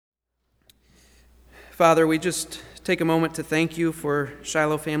Father, we just take a moment to thank you for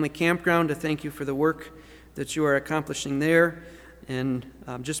Shiloh Family Campground, to thank you for the work that you are accomplishing there, and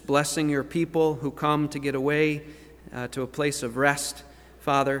just blessing your people who come to get away to a place of rest,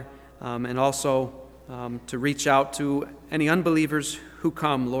 Father, and also to reach out to any unbelievers who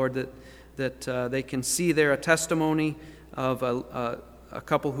come, Lord, that they can see there a testimony of a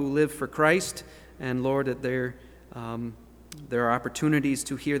couple who live for Christ, and Lord, that there are opportunities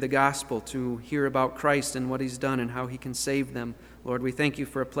to hear the gospel, to hear about Christ and what He's done and how He can save them. Lord, we thank you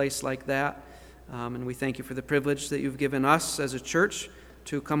for a place like that, and we thank you for the privilege that you've given us as a church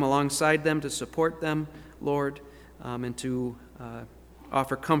to come alongside them, to support them, Lord, and to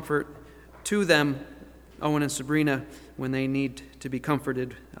offer comfort to them, Owen and Sabrina, when they need to be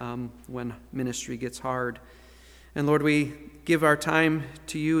comforted when ministry gets hard. And Lord, we give our time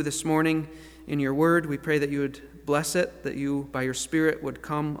to you this morning in your word. We pray that you would bless it, that you, by your Spirit, would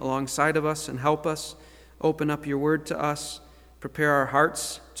come alongside of us and help us, open up your word to us, prepare our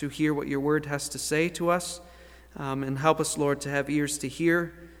hearts to hear what your word has to say to us, and help us, Lord, to have ears to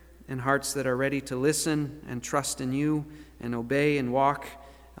hear and hearts that are ready to listen and trust in you and obey and walk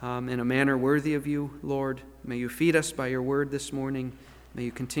in a manner worthy of you, Lord. May you feed us by your word this morning. May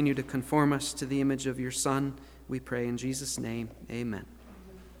you continue to conform us to the image of your Son. We pray in Jesus' name, amen.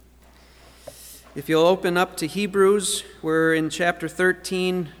 If you'll open up to Hebrews, we're in chapter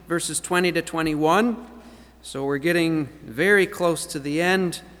 13, verses 20 to 21. So we're getting very close to the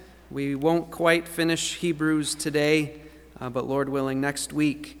end. We won't quite finish Hebrews today, but Lord willing, next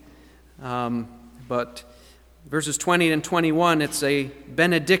week. But verses 20 and 21, it's a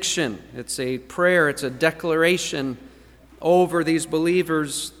benediction, it's a prayer, it's a declaration over these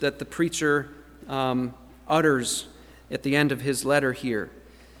believers that the preacher utters at the end of his letter here.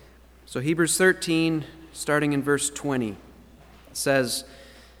 So Hebrews 13, starting in verse 20, says,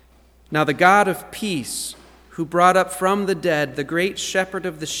 "Now the God of peace, who brought up from the dead the great shepherd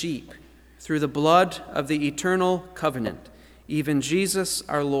of the sheep, through the blood of the eternal covenant, even Jesus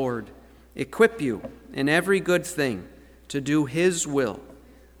our Lord, equip you in every good thing to do his will,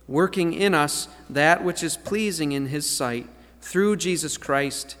 working in us that which is pleasing in his sight, through Jesus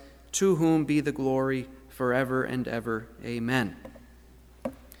Christ, to whom be the glory forever and ever. Amen."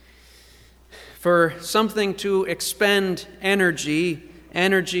 For something to expend energy,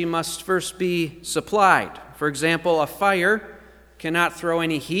 energy must first be supplied. For example, a fire cannot throw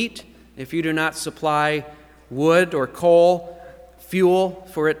any heat if you do not supply wood or coal, fuel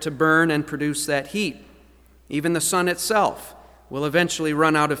for it to burn and produce that heat. Even the sun itself will eventually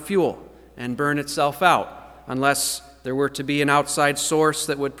run out of fuel and burn itself out, unless there were to be an outside source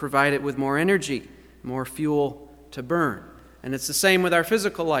that would provide it with more energy, more fuel to burn. And it's the same with our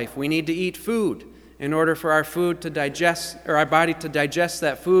physical life. We need to eat food in order for our food to digest, or our body to digest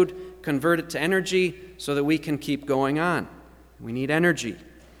that food, convert it to energy so that we can keep going on. We need energy.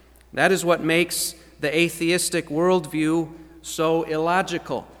 That is what makes the atheistic worldview so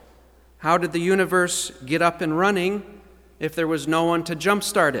illogical. How did the universe get up and running if there was no one to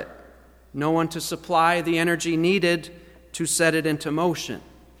jumpstart it, no one to supply the energy needed to set it into motion?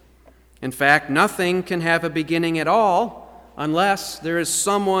 In fact, nothing can have a beginning at all unless there is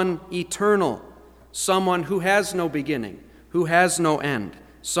someone eternal, someone who has no beginning, who has no end,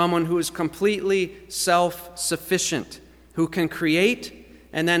 someone who is completely self-sufficient, who can create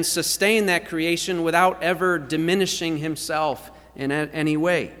and then sustain that creation without ever diminishing himself in any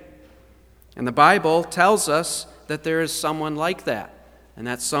way. And the Bible tells us that there is someone like that, and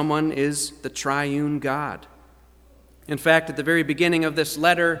that someone is the triune God. In fact, at the very beginning of this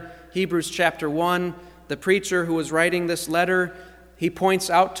letter, Hebrews chapter 1, the preacher who was writing this letter, he points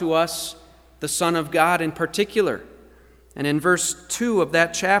out to us the Son of God in particular. And in verse 2 of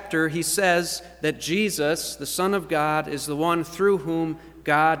that chapter, he says that Jesus, the Son of God, is the one through whom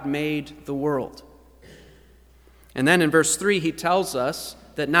God made the world. And then in verse 3, he tells us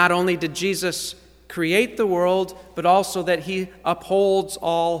that not only did Jesus create the world, but also that he upholds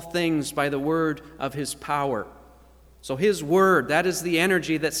all things by the word of his power. So his word, that is the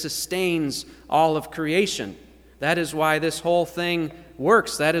energy that sustains all of creation. That is why this whole thing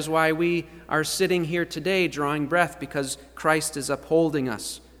works. That is why we are sitting here today drawing breath, because Christ is upholding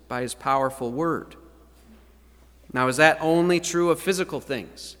us by his powerful word. Now, is that only true of physical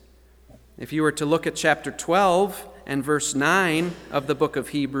things? If you were to look at chapter 12 and verse 9 of the book of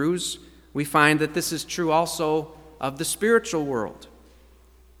Hebrews, we find that this is true also of the spiritual world.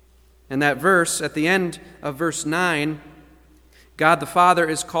 In that verse, at the end of verse 9, God the Father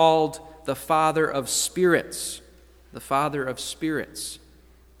is called the Father of spirits. The Father of spirits.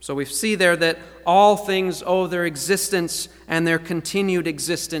 So we see there that all things owe their existence and their continued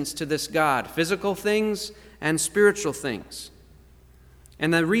existence to this God, physical things and spiritual things.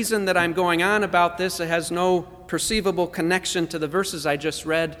 And the reason that I'm going on about this, it has no perceivable connection to the verses I just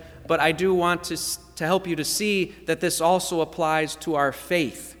read, but I do want to help you to see that this also applies to our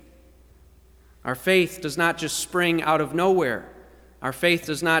faith. Our faith does not just spring out of nowhere. Our faith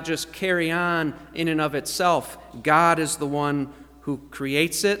does not just carry on in and of itself. God is the one who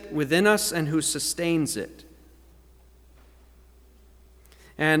creates it within us and who sustains it.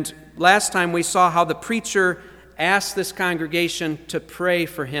 And last time we saw how the preacher asked this congregation to pray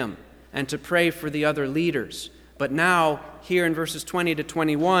for him and to pray for the other leaders. But now, here in verses 20 to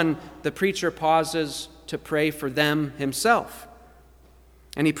 21, the preacher pauses to pray for them himself.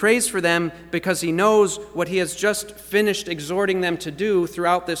 And he prays for them because he knows what he has just finished exhorting them to do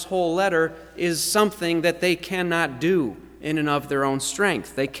throughout this whole letter is something that they cannot do in and of their own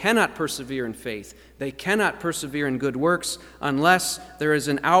strength. They cannot persevere in faith. They cannot persevere in good works unless there is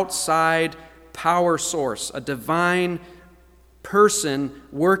an outside power source, a divine person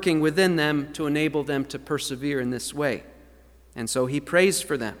working within them to enable them to persevere in this way. And so he prays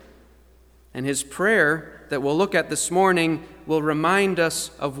for them. And his prayer that we'll look at this morning will remind us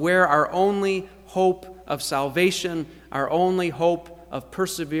of where our only hope of salvation, our only hope of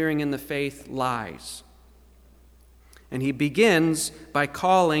persevering in the faith lies. And he begins by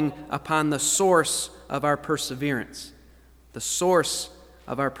calling upon the source of our perseverance. The source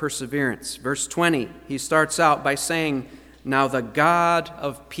of our perseverance. Verse 20, he starts out by saying, "Now the God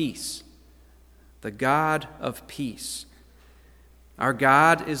of peace." The God of peace. Our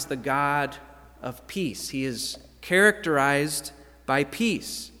God is the God of peace. He is characterized by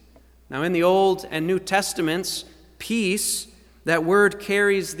peace. Now in the Old and New Testaments, peace, that word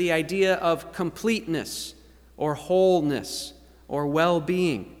carries the idea of completeness, or wholeness, or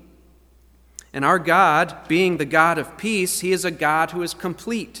well-being. And our God, being the God of peace, he is a God who is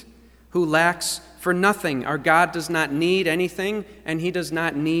complete, who lacks for nothing. Our God does not need anything, and he does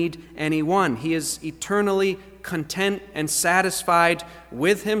not need anyone. He is eternally content and satisfied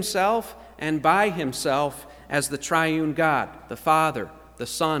with himself and by himself as the triune God, the Father, the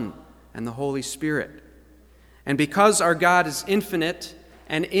Son, and the Holy Spirit. And because our God is infinite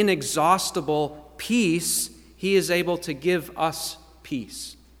and inexhaustible peace, he is able to give us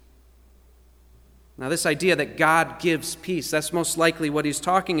peace. Now, this idea that God gives peace, that's most likely what he's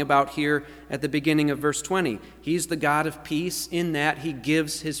talking about here at the beginning of verse 20. He's the God of peace in that he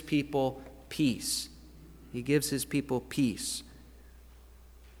gives his people peace. He gives his people peace.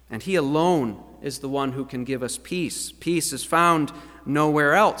 And he alone is the one who can give us peace. Peace is found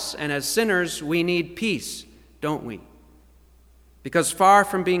nowhere else. And as sinners, we need peace, don't we? Because far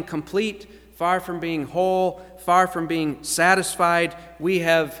from being complete, far from being whole, far from being satisfied, we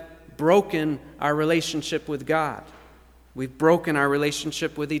have broken our relationship with God. We've broken our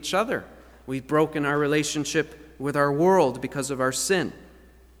relationship with each other. We've broken our relationship with our world because of our sin.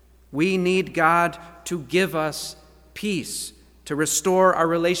 We need God to give us peace, to restore our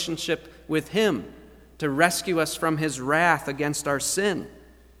relationship with him, to rescue us from his wrath against our sin.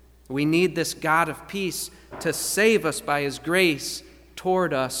 We need this God of peace to save us by his grace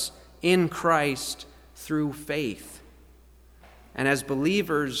toward us in Christ through faith. And as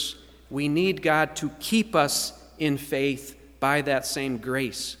believers, we need God to keep us in faith by that same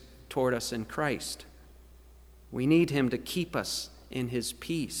grace toward us in Christ. We need him to keep us in his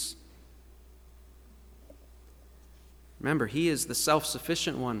peace. Remember, he is the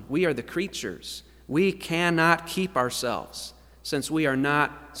self-sufficient one. We are the creatures. We cannot keep ourselves since we are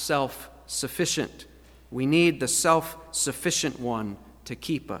not self-sufficient. We need the self-sufficient one to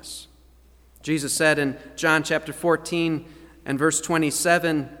keep us. Jesus said in John chapter 14 and verse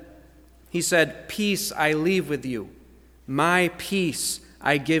 27, he said, "Peace I leave with you. My peace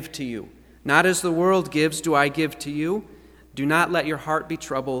I give to you. Not as the world gives do I give to you. Do not let your heart be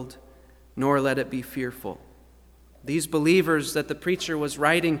troubled, nor let it be fearful." These believers that the preacher was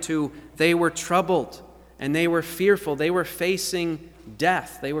writing to, they were troubled and they were fearful. They were facing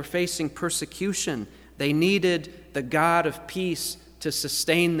death. They were facing persecution. They needed the God of peace to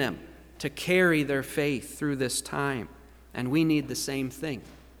sustain them, to carry their faith through this time. And we need the same thing.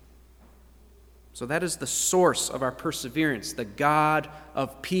 So that is the source of our perseverance, the God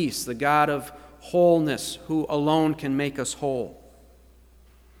of peace, the God of wholeness, who alone can make us whole.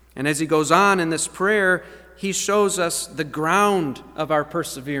 And as he goes on in this prayer, he shows us the ground of our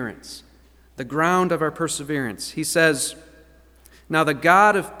perseverance. The ground of our perseverance. He says, "Now the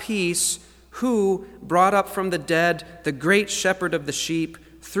God of peace, who brought up from the dead the great shepherd of the sheep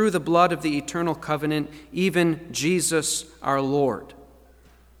through the blood of the eternal covenant, even Jesus our Lord."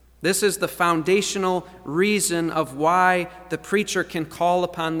 This is the foundational reason of why the preacher can call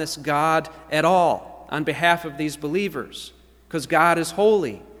upon this God at all on behalf of these believers, because God is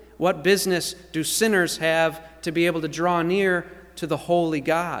holy. What business do sinners have to be able to draw near to the holy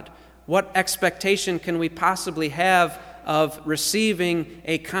God? What expectation can we possibly have of receiving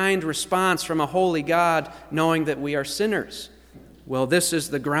a kind response from a holy God, knowing that we are sinners? Well, this is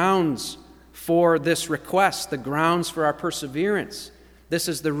the grounds for this request, the grounds for our perseverance. This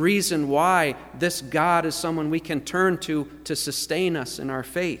is the reason why this God is someone we can turn to sustain us in our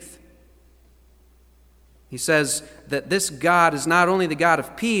faith. He says that this God is not only the God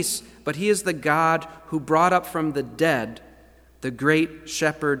of peace, but he is the God who brought up from the dead the great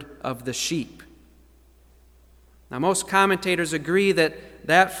shepherd of the sheep. Now, most commentators agree that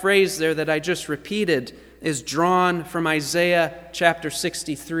that phrase there that I just repeated is drawn from Isaiah chapter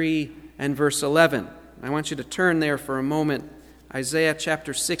 63 and verse 11. I want you to turn there for a moment. Isaiah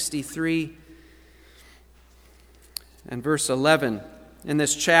chapter 63 and verse 11. In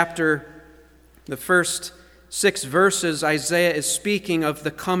this chapter, the first 6 verses, Isaiah is speaking of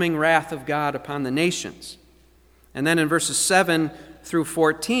the coming wrath of God upon the nations. And then in verses 7 through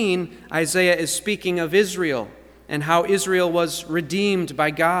 14, Isaiah is speaking of Israel and how Israel was redeemed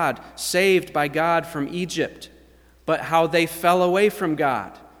by God, saved by God from Egypt, but how they fell away from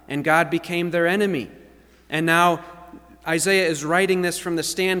God and God became their enemy. And now Isaiah is writing this from the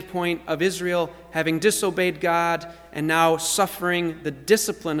standpoint of Israel having disobeyed God and now suffering the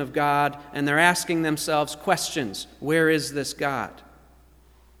discipline of God, and they're asking themselves questions. Where is this God?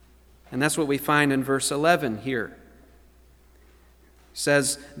 And that's what we find in verse 11 here. It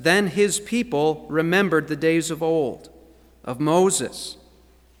says, "Then his people remembered the days of old, of Moses.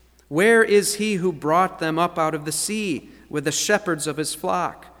 Where is he who brought them up out of the sea with the shepherds of his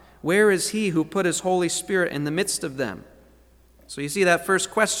flock? Where is he who put his Holy Spirit in the midst of them?" So you see that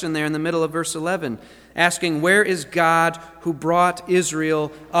first question there in the middle of verse 11, asking, where is God who brought Israel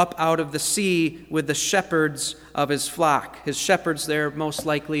up out of the sea with the shepherds of his flock? His shepherds there most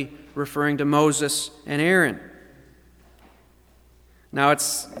likely referring to Moses and Aaron. Now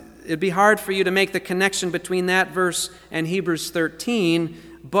it'd be hard for you to make the connection between that verse and Hebrews 13,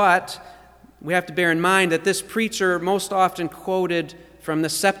 but we have to bear in mind that this preacher most often quoted from the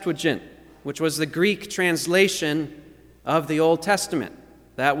Septuagint, which was the Greek translation of the Old Testament.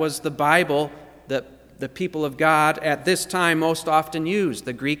 That was the Bible that the people of God at this time most often used,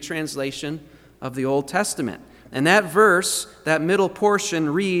 the Greek translation of the Old Testament. And that verse, that middle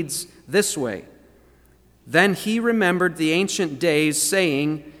portion, reads this way: "Then he remembered the ancient days,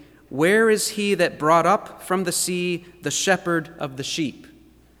 saying, where is he that brought up from the sea the shepherd of the sheep?"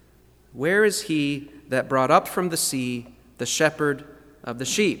 Where is he that brought up from the sea the shepherd of the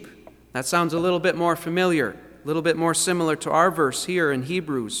sheep? That sounds a little bit more familiar, a little bit more similar to our verse here in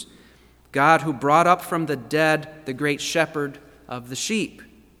Hebrews. God who brought up from the dead the great shepherd of the sheep.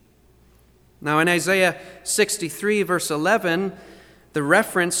 Now in Isaiah 63 verse 11, the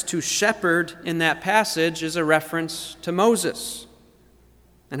reference to shepherd in that passage is a reference to Moses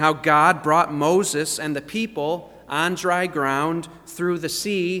and how God brought Moses and the people on dry ground through the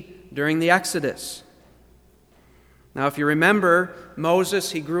sea during the Exodus. Now if you remember,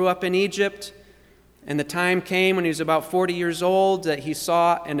 Moses, he grew up in Egypt. And the time came when he was about 40 years old that he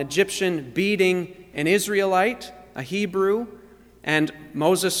saw an Egyptian beating an Israelite, a Hebrew, and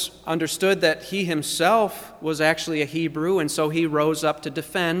Moses understood that he himself was actually a Hebrew, and so he rose up to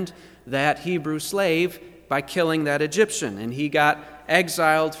defend that Hebrew slave by killing that Egyptian, and he got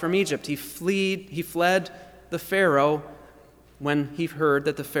exiled from Egypt. He fled the Pharaoh when he heard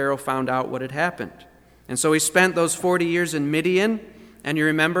that the Pharaoh found out what had happened. And so he spent those 40 years in Midian. And you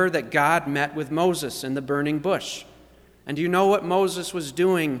remember that God met with Moses in the burning bush. And do you know what Moses was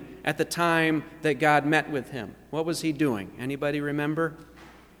doing at the time that God met with him? What was he doing? Anybody remember?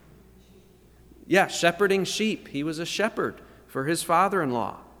 Yeah, shepherding sheep. He was a shepherd for his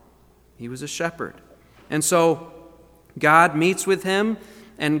father-in-law. He was a shepherd. And so God meets with him,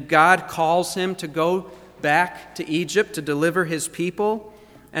 and God calls him to go back to Egypt to deliver his people.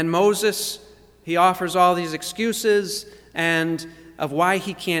 And Moses, he offers all these excuses and of why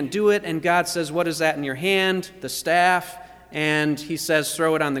he can't do it, and God says, what is that in your hand? The staff. And he says,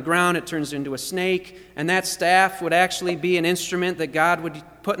 throw it on the ground. It turns into a snake. And that staff would actually be an instrument that God would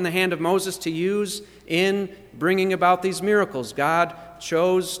put in the hand of Moses to use in bringing about these miracles. God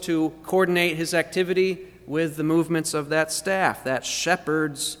chose to coordinate his activity with the movements of that staff, that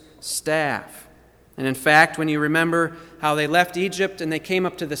shepherd's staff. And in fact, when you remember how they left Egypt and they came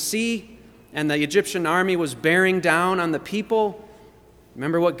up to the sea, and the Egyptian army was bearing down on the people,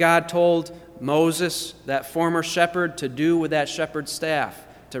 remember what God told Moses, that former shepherd, to do with that shepherd's staff?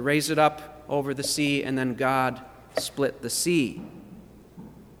 to raise it up over the sea, and then God split the sea.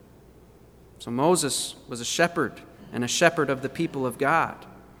 So Moses was a shepherd, and a shepherd of the people of God.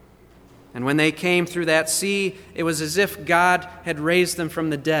 And when they came through that sea, it was as if God had raised them from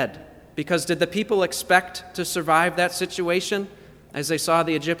the dead. Because did the people expect to survive that situation as they saw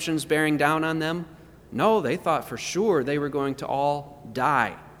the Egyptians bearing down on them? No, they thought for sure they were going to all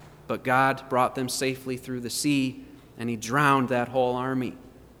die. But God brought them safely through the sea, and He drowned that whole army.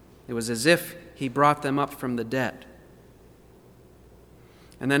 It was as if He brought them up from the dead.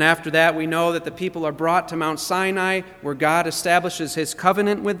 And then after that, we know that the people are brought to Mount Sinai, where God establishes His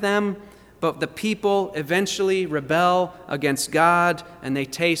covenant with them. But the people eventually rebel against God, and they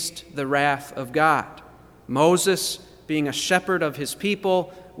taste the wrath of God. Moses, being a shepherd of his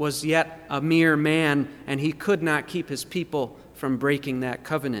people, was yet a mere man, and he could not keep his people from breaking that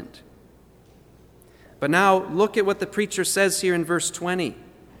covenant. But now look at what the preacher says here in verse 20.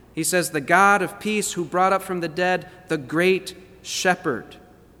 He says, "The God of peace who brought up from the dead the great shepherd."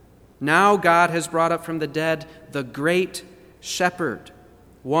 Now God has brought up from the dead the great shepherd.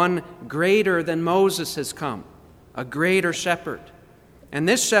 One greater than Moses has come, a greater shepherd. And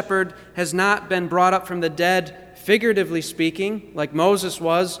this shepherd has not been brought up from the dead, figuratively speaking, like Moses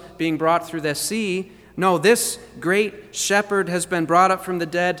was being brought through the sea. No, this great shepherd has been brought up from the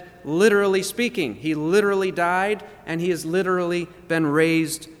dead, literally speaking. He literally died, and he has literally been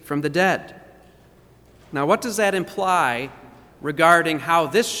raised from the dead. Now, what does that imply regarding how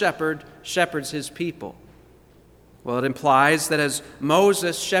this shepherd shepherds his people? Well, it implies that as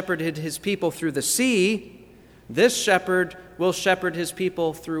Moses shepherded his people through the sea, this shepherd will shepherd his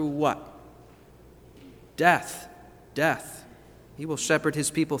people through what? Death. Death. He will shepherd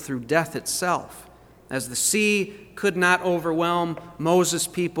his people through death itself. As the sea could not overwhelm Moses'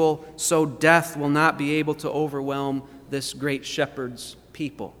 people, so death will not be able to overwhelm this great shepherd's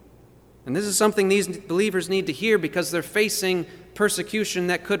people. And this is something these believers need to hear because they're facing persecution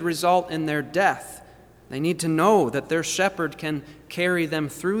that could result in their death. They need to know that their shepherd can carry them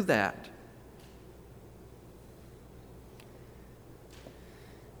through that.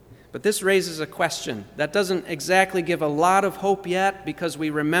 But this raises a question that doesn't exactly give a lot of hope yet, because we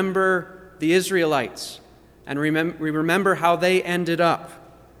remember the Israelites and we remember how they ended up,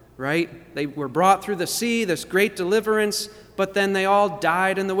 right? They were brought through the sea, this great deliverance, but then they all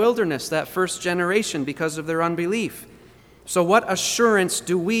died in the wilderness, that first generation, because of their unbelief. So what assurance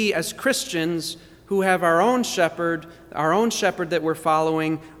do we as Christians who have our own shepherd that we're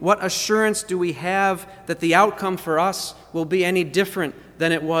following, what assurance do we have that the outcome for us will be any different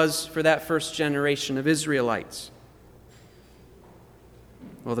than it was for that first generation of Israelites?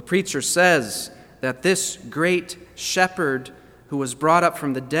 Well, the preacher says that this great shepherd who was brought up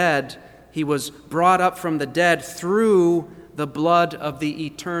from the dead, he was brought up from the dead through the blood of the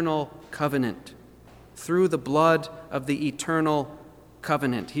eternal covenant. Through the blood of the eternal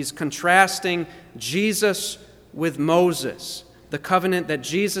covenant. He's contrasting Jesus with Moses, the covenant that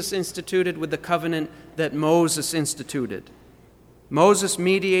Jesus instituted with the covenant that Moses instituted. Moses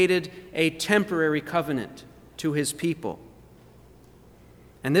mediated a temporary covenant to his people.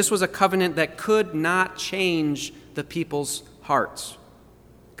 And this was a covenant that could not change the people's hearts.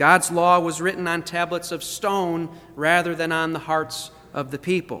 God's law was written on tablets of stone rather than on the hearts of the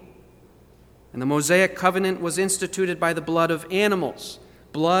people. And the Mosaic covenant was instituted by the blood of animals,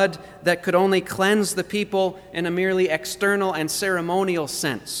 blood that could only cleanse the people in a merely external and ceremonial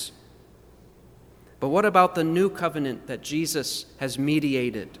sense. But what about the new covenant that Jesus has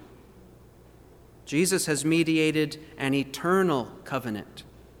mediated? Jesus has mediated an eternal covenant.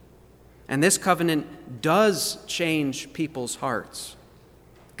 And this covenant does change people's hearts.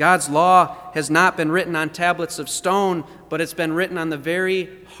 God's law has not been written on tablets of stone, but it's been written on the very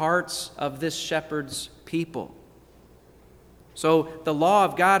hearts of this shepherd's people. So the law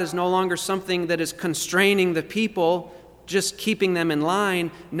of God is no longer something that is constraining the people, just keeping them in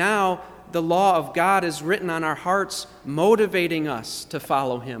line. Now the law of God is written on our hearts, motivating us to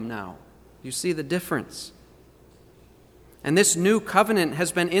follow Him now. You see the difference? And this new covenant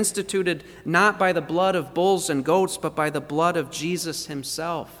has been instituted not by the blood of bulls and goats, but by the blood of Jesus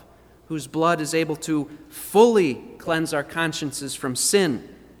Himself, whose blood is able to fully cleanse our consciences from sin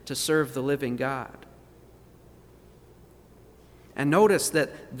to serve the living God. And notice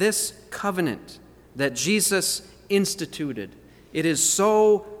that this covenant that Jesus instituted, it is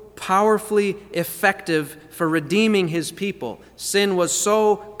so powerfully effective for redeeming His people. Sin was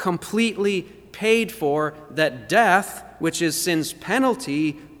so completely paid for that death, which is sin's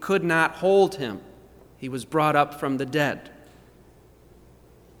penalty, could not hold Him. He was brought up from the dead.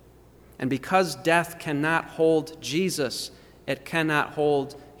 And because death cannot hold Jesus, it cannot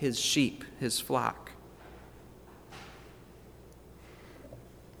hold his sheep, his flock.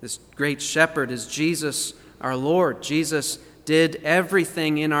 This great shepherd is Jesus, our Lord. Jesus did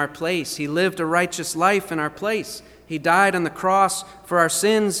everything in our place. He lived a righteous life in our place. He died on the cross for our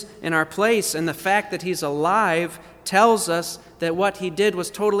sins in our place. And the fact that he's alive tells us that what he did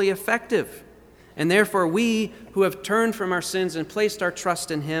was totally effective. And therefore, we who have turned from our sins and placed our trust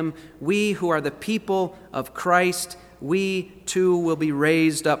in him, we who are the people of Christ, we too will be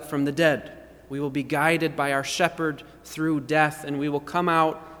raised up from the dead. We will be guided by our shepherd through death, and we will come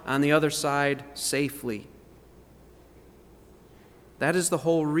out on the other side safely. That is the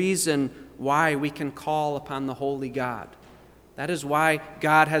whole reason why we can call upon the holy God. That is why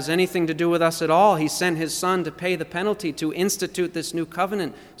God has anything to do with us at all. He sent his Son to pay the penalty, to institute this new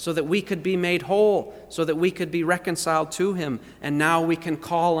covenant so that we could be made whole, so that we could be reconciled to him. And now we can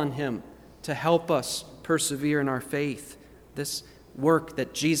call on him to help us persevere in our faith. This work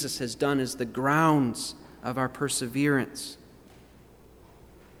that Jesus has done is the grounds of our perseverance.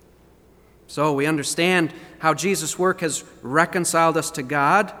 So we understand how Jesus' work has reconciled us to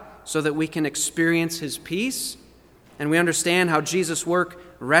God so that we can experience his peace. And we understand how Jesus' work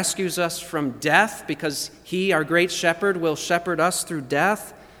rescues us from death because he, our great shepherd, will shepherd us through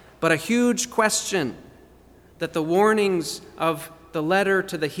death. But a huge question that the warnings of the letter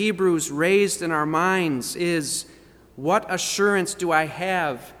to the Hebrews raised in our minds is, what assurance do I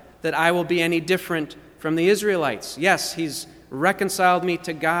have that I will be any different from the Israelites? Yes, he's reconciled me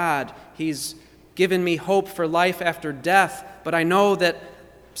to God. He's given me hope for life after death. But I know that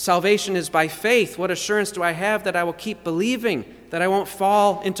salvation is by faith. What assurance do I have that I will keep believing, that I won't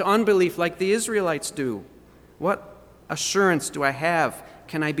fall into unbelief like the Israelites do? What assurance do I have?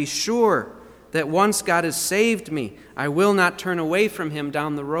 Can I be sure that once God has saved me, I will not turn away from him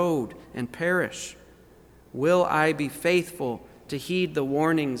down the road and perish? Will I be faithful to heed the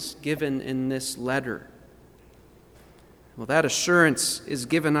warnings given in this letter? Well, that assurance is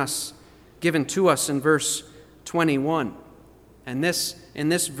given to us in verse 21. And in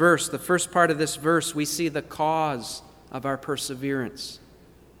this verse, the first part of this verse, we see the cause of our perseverance.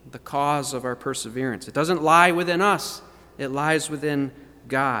 The cause of our perseverance. It doesn't lie within us. It lies within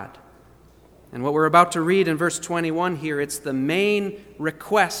God. And what we're about to read in verse 21 here, it's the main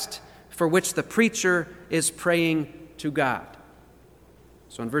request for which the preacher is praying to God.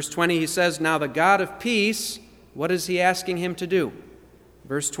 So in verse 20 he says, "Now the God of peace," what is he asking him to do?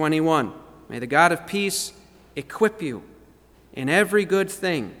 Verse 21, "May the God of peace equip you in every good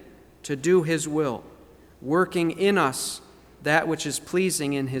thing to do his will, working in us that which is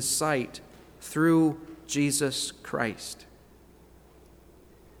pleasing in his sight through Jesus Christ."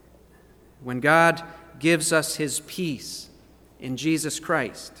 When God gives us his peace in Jesus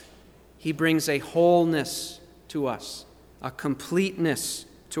Christ, he brings a wholeness to us, a completeness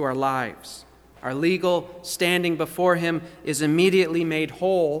to our lives. Our legal standing before him is immediately made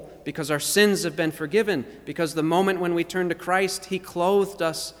whole because our sins have been forgiven, because the moment when we turn to Christ, he clothed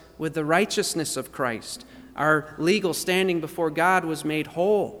us with the righteousness of Christ. Our legal standing before God was made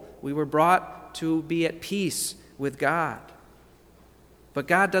whole. We were brought to be at peace with God. But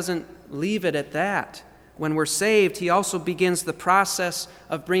God doesn't leave it at that. When we're saved, he also begins the process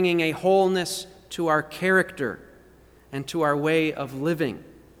of bringing a wholeness to our character and to our way of living.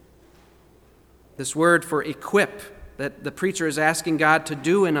 This word for equip that the preacher is asking God to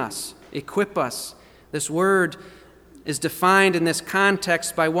do in us, equip us, this word is defined in this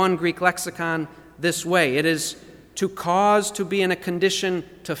context by one Greek lexicon this way. It is to cause to be in a condition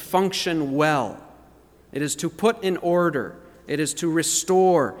to function well. It is to put in order. It is to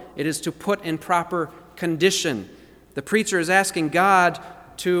restore. It is to put in proper condition. The preacher is asking God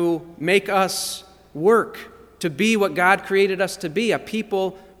to make us work, to be what God created us to be, a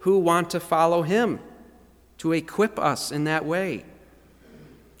people who want to follow him, to equip us in that way.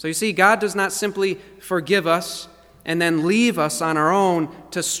 So you see, God does not simply forgive us and then leave us on our own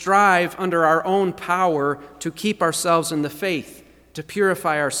to strive under our own power to keep ourselves in the faith, to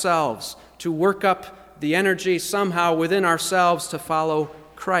purify ourselves, to work up the energy somehow within ourselves to follow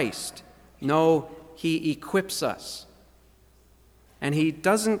Christ. No, he equips us. And he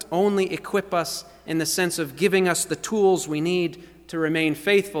doesn't only equip us in the sense of giving us the tools we need to remain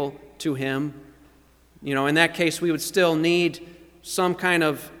faithful to him. In that case, we would still need some kind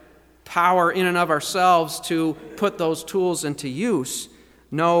of power in and of ourselves to put those tools into use.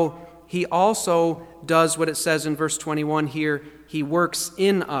 No, he also does what it says in verse 21 here. He works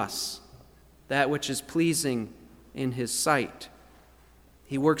in us that which is pleasing in his sight.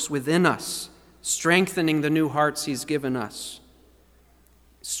 He works within us, strengthening the new hearts he's given us,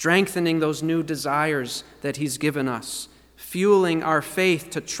 strengthening those new desires that he's given us, fueling our faith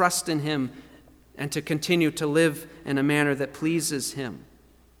to trust in Him and to continue to live in a manner that pleases Him.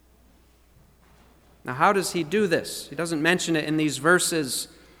 Now, how does He do this? He doesn't mention it in these verses,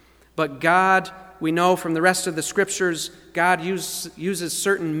 but God, we know from the rest of the Scriptures, God uses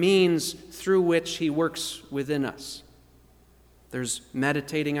certain means through which He works within us. There's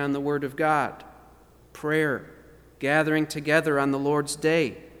meditating on the Word of God, prayer, gathering together on the Lord's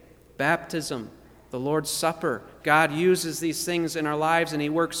Day, baptism, the Lord's Supper. God uses these things in our lives, and He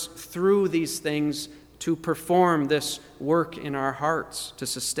works through these things to perform this work in our hearts, to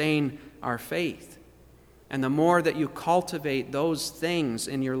sustain our faith. And the more that you cultivate those things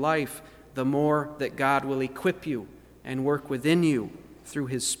in your life, the more that God will equip you and work within you through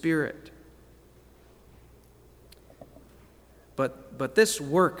His Spirit. But this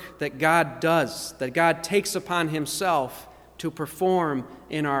work that God does, that God takes upon Himself to perform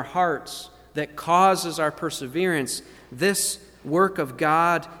in our hearts, that causes our perseverance, this work of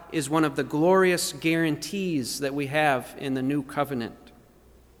God is one of the glorious guarantees that we have in the new covenant.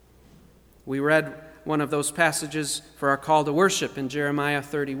 We read one of those passages for our call to worship in Jeremiah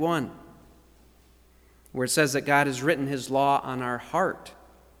 31, where it says that God has written His law on our heart.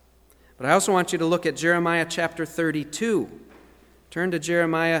 But I also want you to look at Jeremiah chapter 32. Turn to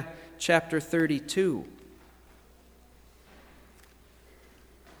Jeremiah chapter 32.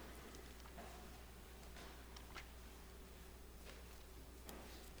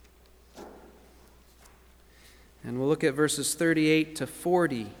 And we'll look at verses 38 to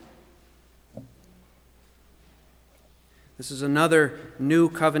 40. This is another new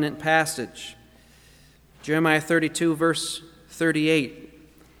covenant passage. Jeremiah 32, verse 38.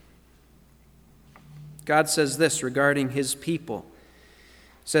 God says this regarding His people.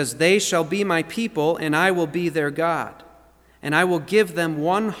 It says, "They shall be my people, and I will be their God. And I will give them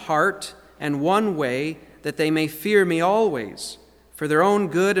one heart and one way, that they may fear me always, for their own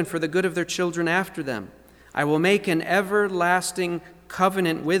good and for the good of their children after them. I will make an everlasting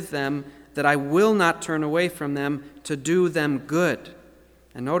covenant with them, that I will not turn away from them, to do them good."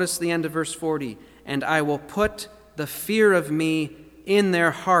 And notice the end of verse 40. "And I will put the fear of me in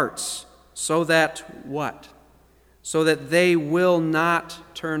their hearts, so that," what? "So that they will not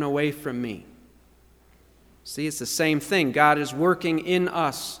turn away from me." See, it's the same thing. God is working in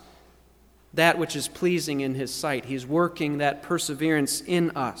us that which is pleasing in His sight. He's working that perseverance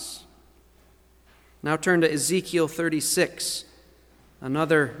in us. Now turn to Ezekiel 36,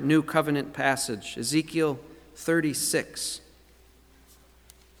 another new covenant passage. Ezekiel 36.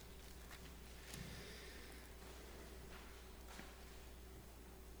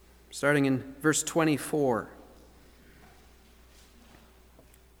 Starting in verse 24.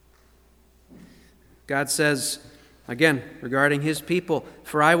 God says, again, regarding His people,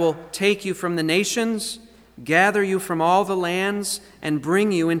 "For I will take you from the nations, gather you from all the lands, and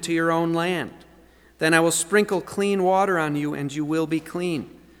bring you into your own land. Then I will sprinkle clean water on you, and you will be clean.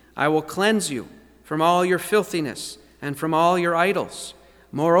 I will cleanse you from all your filthiness and from all your idols.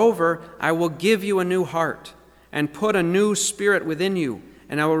 Moreover, I will give you a new heart, and put a new spirit within you,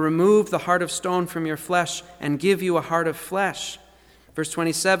 and I will remove the heart of stone from your flesh, and give you a heart of flesh." Verse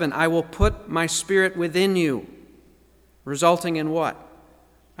 27, "I will put my spirit within you," resulting in what?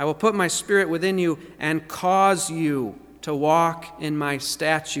 "I will put my spirit within you and cause you to walk in my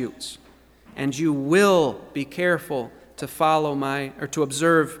statutes, and you will be careful to to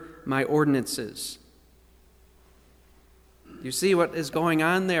observe my ordinances." You see what is going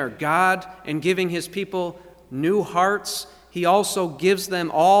on there? God, in giving His people new hearts, He also gives them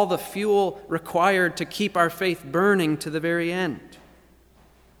all the fuel required to keep our faith burning to the very end.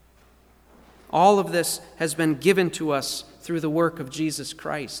 All of this has been given to us through the work of Jesus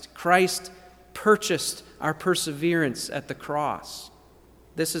Christ. Christ purchased our perseverance at the cross.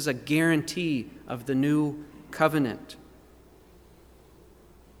 This is a guarantee of the new covenant.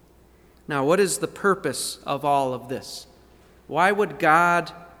 Now, what is the purpose of all of this? Why would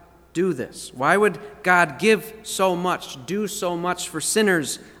God do this? Why would God give so much, do so much for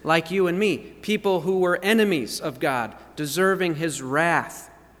sinners like you and me, people who were enemies of God, deserving His wrath?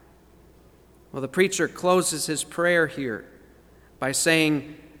 Well, the preacher closes his prayer here by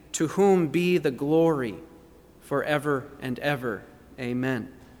saying, "To whom be the glory forever and ever.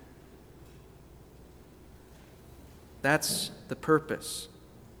 Amen." That's the purpose.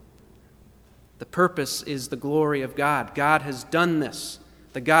 The purpose is the glory of God. God has done this.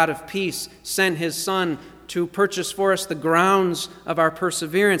 The God of peace sent His Son to purchase for us the grounds of our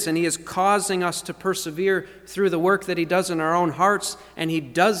perseverance, and He is causing us to persevere through the work that He does in our own hearts, and He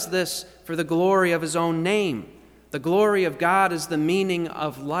does this for the glory of His own name. The glory of God is the meaning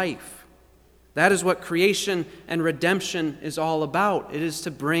of life. That is what creation and redemption is all about. It is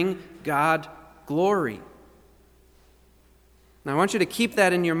to bring God glory. Now I want you to keep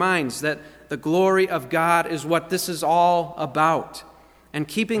that in your minds, that the glory of God is what this is all about. And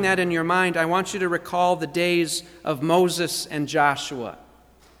keeping that in your mind, I want you to recall the days of Moses and Joshua.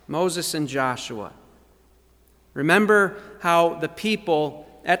 Moses and Joshua. Remember how the people,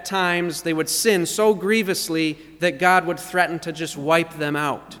 at times, they would sin so grievously that God would threaten to just wipe them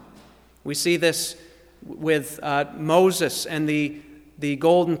out. We see this with Moses and the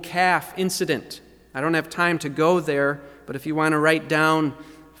golden calf incident. I don't have time to go there, but if you want to write down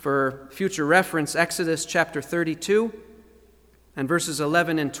for future reference, Exodus chapter 32 and verses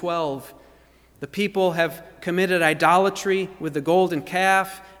 11 and 12, the people have committed idolatry with the golden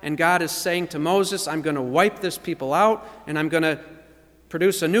calf, and God is saying to Moses, I'm going to wipe this people out, and I'm going to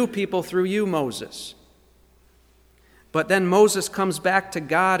produce a new people through you, Moses. But then Moses comes back to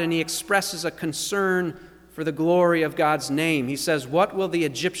God, and he expresses a concern for the glory of God's name. He says, what will the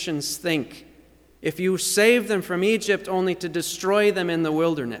Egyptians think if you save them from Egypt only to destroy them in the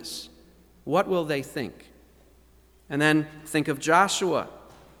wilderness? What will they think? And then think of Joshua,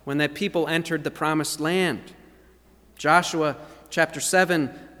 when that people entered the promised land. Joshua chapter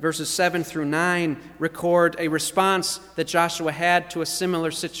 7, verses 7 through 9 record a response that Joshua had to a similar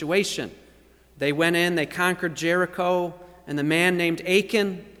situation. They went in, they conquered Jericho, and the man named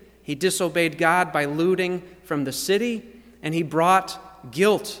Achan, he disobeyed God by looting from the city, and he brought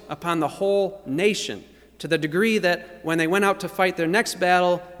guilt upon the whole nation to the degree that when they went out to fight their next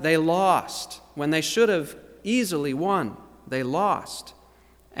battle, they lost. When they should have easily won, they lost.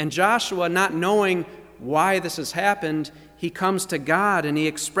 And Joshua, not knowing why this has happened, he comes to God and he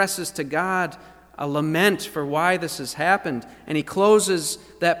expresses to God a lament for why this has happened. And he closes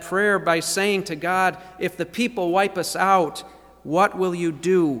that prayer by saying to God, if the people wipe us out, what will you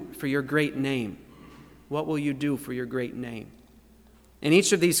do for your great name? What will you do for your great name? In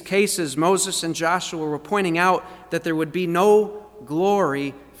each of these cases, Moses and Joshua were pointing out that there would be no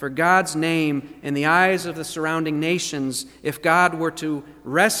glory for God's name in the eyes of the surrounding nations if God were to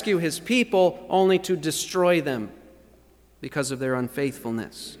rescue his people only to destroy them because of their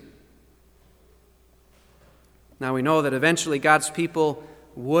unfaithfulness. Now we know that eventually God's people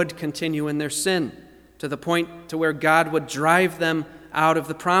would continue in their sin to the point to where God would drive them out of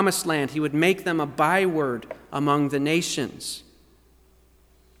the promised land. He would make them a byword among the nations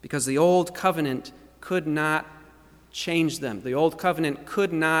because the old covenant could not change them. The old covenant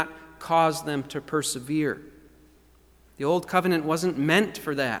could not cause them to persevere. The old covenant wasn't meant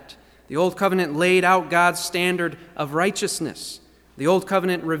for that. The old covenant laid out God's standard of righteousness. The old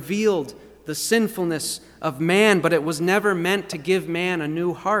covenant revealed the sinfulness of man, but it was never meant to give man a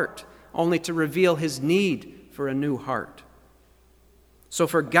new heart, only to reveal his need for a new heart. So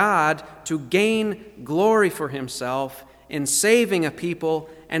for God to gain glory for himself in saving a people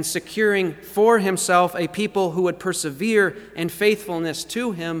and securing for himself a people who would persevere in faithfulness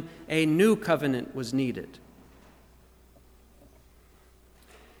to him, a new covenant was needed.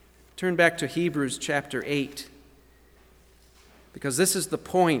 Turn back to Hebrews chapter 8, because this is the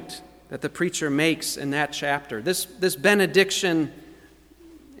point that the preacher makes in that chapter. This benediction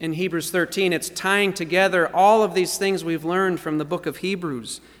in Hebrews 13, it's tying together all of these things we've learned from the book of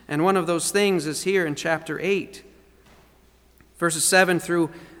Hebrews. And one of those things is here in chapter 8. Verses 7 through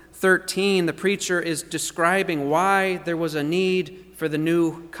 13, the preacher is describing why there was a need for the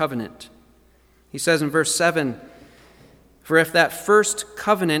new covenant. He says in verse 7, "For if that first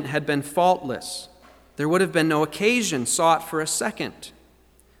covenant had been faultless, there would have been no occasion sought for a second,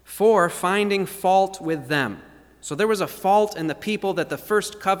 for finding fault with them." So there was a fault in the people that the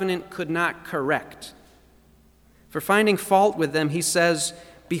first covenant could not correct. For finding fault with them, he says,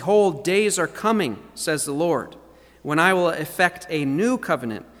 "Behold, days are coming, says the Lord, when I will effect a new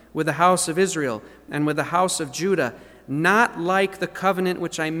covenant with the house of Israel and with the house of Judah, not like the covenant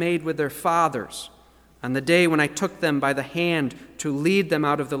which I made with their fathers on the day when I took them by the hand to lead them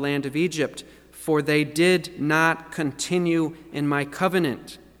out of the land of Egypt, for they did not continue in my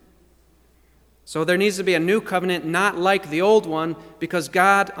covenant." So there needs to be a new covenant, not like the old one, because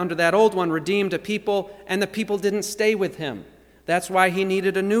God, under that old one, redeemed a people, and the people didn't stay with him. That's why he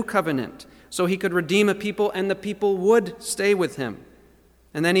needed a new covenant, so he could redeem a people, and the people would stay with him.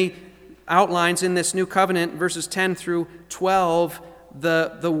 And then he outlines in this new covenant, verses 10 through 12,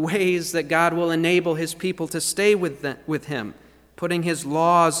 the ways that God will enable his people to stay with him, putting his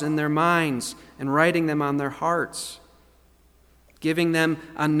laws in their minds and writing them on their hearts, giving them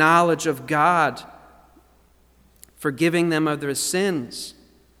a knowledge of God, forgiving them of their sins.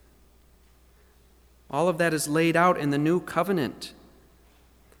 All of that is laid out in the new covenant.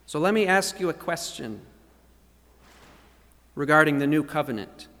 So let me ask you a question regarding the new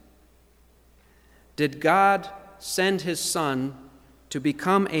covenant. Did God send his Son to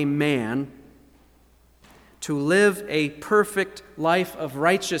become a man, to live a perfect life of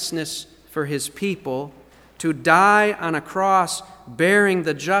righteousness for his people, to die on a cross bearing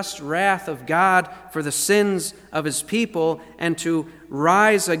the just wrath of God for the sins of his people, and to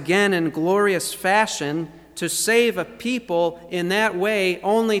rise again in glorious fashion to save a people in that way,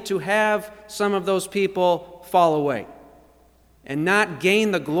 only to have some of those people fall away and not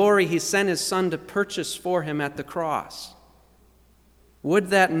gain the glory he sent his Son to purchase for him at the cross? Would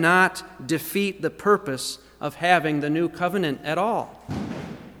that not defeat the purpose of having the new covenant at all?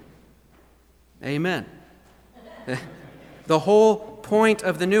 Amen. The whole point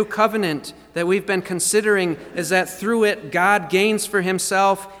of the new covenant that we've been considering is that through it God gains for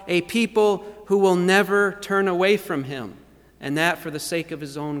himself a people who will never turn away from him, and that for the sake of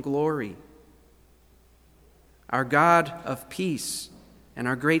his own glory. Our God of peace and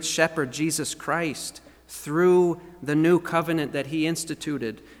our great shepherd Jesus Christ, through the new covenant that he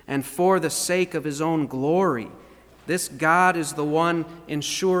instituted and for the sake of his own glory, this God is the one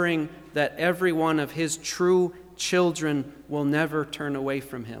ensuring that every one of his true children will never turn away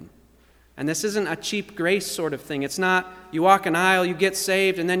from him. And this isn't a cheap grace sort of thing. It's not you walk an aisle, you get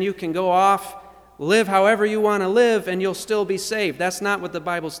saved, and then you can go off, live however you want to live, and you'll still be saved. That's not what the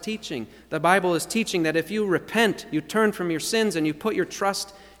Bible's teaching. The Bible is teaching that if you repent, you turn from your sins, and you put your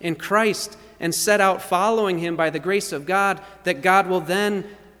trust in Christ and set out following him by the grace of God, that God will then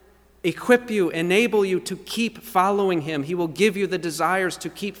equip you, enable you to keep following him. He will give you the desires to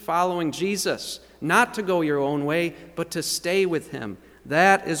keep following Jesus, not to go your own way, but to stay with him.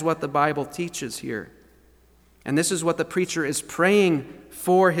 That is what the Bible teaches here. And this is what the preacher is praying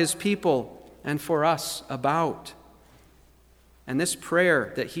for his people and for us about. And this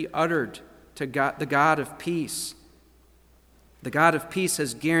prayer that he uttered to God, the God of peace, the God of peace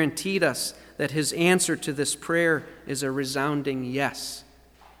has guaranteed us that his answer to this prayer is a resounding yes,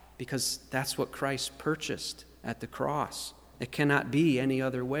 because that's what Christ purchased at the cross. It cannot be any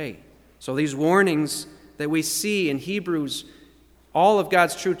other way. So these warnings that we see in Hebrews, all of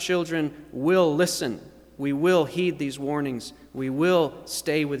God's true children will listen. We will heed these warnings. We will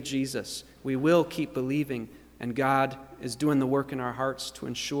stay with Jesus. We will keep believing, and God is doing the work in our hearts to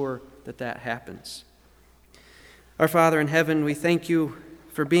ensure that that happens. Our Father in heaven, we thank you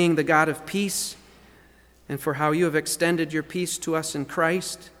for being the God of peace and for how you have extended your peace to us in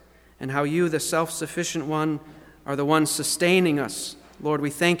Christ, and how you, the self-sufficient one, are the one sustaining us. Lord, we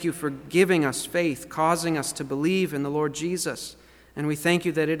thank you for giving us faith, causing us to believe in the Lord Jesus. And we thank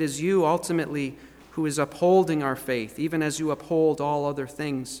you that it is you ultimately who is upholding our faith, even as you uphold all other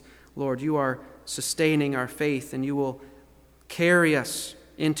things. Lord, you are sustaining our faith, and you will carry us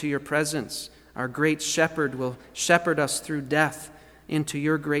into your presence. Our great shepherd will shepherd us through death into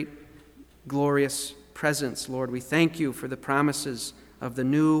your great glorious presence, Lord. We thank you for the promises of the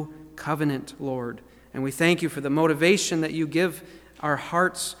new covenant, Lord. And we thank you for the motivation that you give our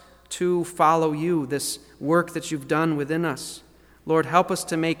hearts to follow you, this work that you've done within us. Lord, help us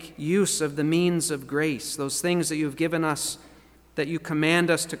to make use of the means of grace, those things that you've given us, that you command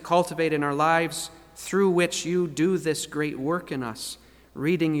us to cultivate in our lives, through which you do this great work in us,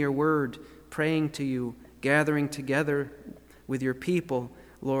 reading your word, praying to you, gathering together with your people,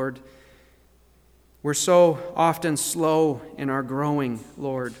 Lord. We're so often slow in our growing,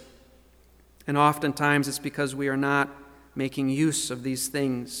 Lord, and oftentimes it's because we are not making use of these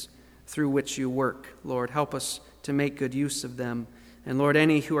things through which you work. Lord, help us to make good use of them. And Lord,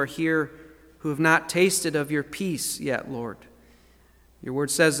 any who are here who have not tasted of your peace yet, Lord, your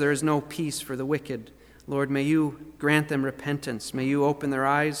word says there is no peace for the wicked. Lord, may you grant them repentance. May you open their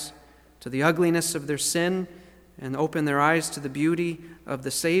eyes to the ugliness of their sin and open their eyes to the beauty of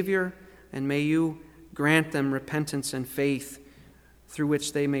the Savior. And may you grant them repentance and faith through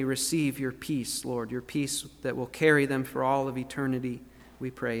which they may receive your peace, Lord, your peace that will carry them for all of eternity.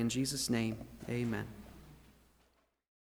 We pray in Jesus' name, amen.